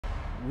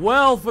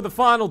Well, for the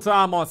final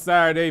time on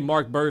Saturday,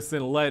 Mark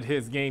Berson led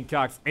his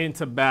Gamecocks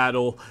into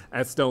battle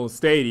at Stone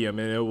Stadium,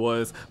 and it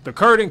was the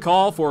curtain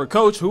call for a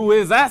coach who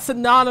is as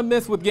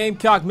synonymous with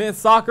Gamecock men's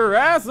soccer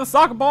as the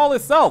soccer ball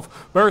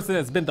itself. Berson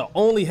has been the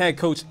only head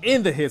coach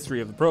in the history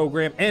of the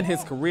program, and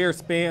his career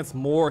spans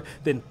more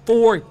than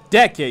 4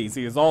 decades.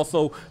 He is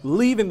also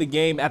leaving the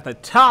game at the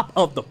top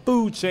of the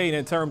food chain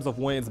in terms of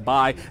wins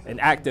by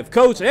an active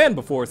coach. And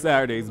before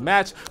Saturday's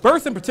match,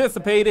 Berson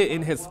participated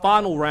in his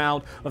final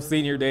round of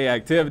senior day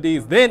activities.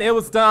 Then it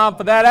was time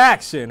for that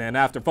action, and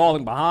after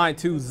falling behind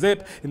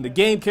 2-0 in the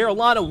game,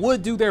 Carolina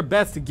would do their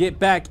best to get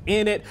back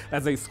in it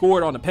as they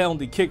scored on a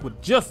penalty kick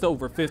with just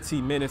over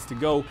 15 minutes to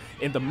go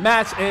in the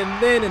match.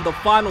 And then in the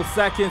final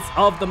seconds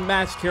of the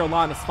match,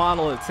 Carolina's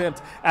final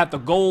attempt at the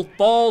goal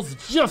falls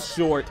just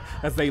short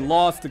as they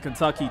lost to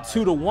Kentucky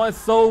 2-1.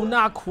 So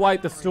not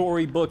quite the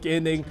storybook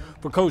ending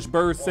for Coach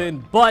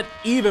Berson, but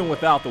even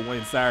without the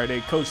win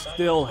Saturday, Coach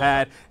still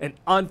had an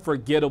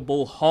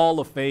unforgettable Hall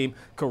of Fame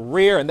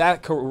career, and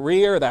that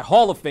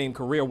Hall of Fame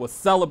career was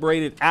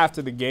celebrated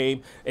after the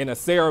game in a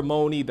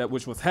ceremony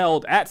which was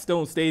held at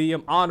Stone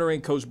Stadium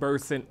honoring Coach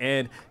Berson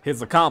and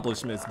his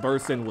accomplishments.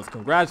 Berson was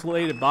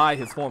congratulated by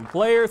his former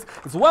players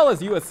as well as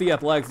USC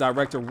Athletics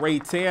Director Ray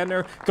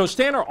Tanner. Coach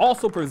Tanner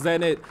also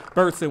presented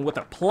Berson with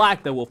a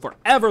plaque that will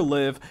forever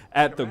live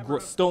at the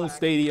Stone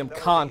Stadium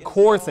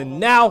concourse. And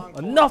now,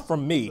 enough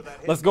from me.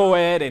 Let's go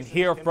ahead and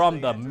hear from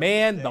the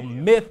man, the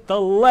myth,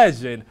 the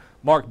legend,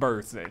 Mark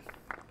Berson.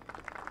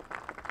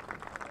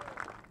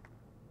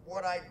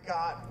 What I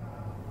got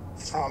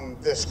from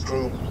this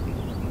group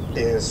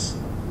is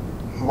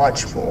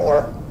much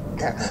more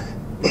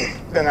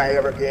than I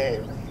ever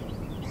gave.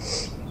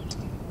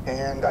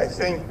 And I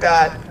think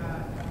that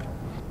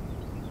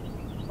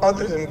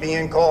other than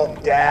being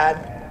called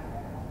dad,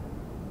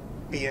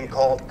 being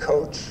called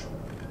coach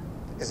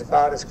is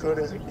about as good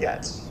as it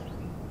gets.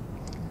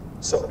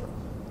 So,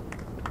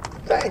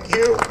 thank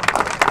you.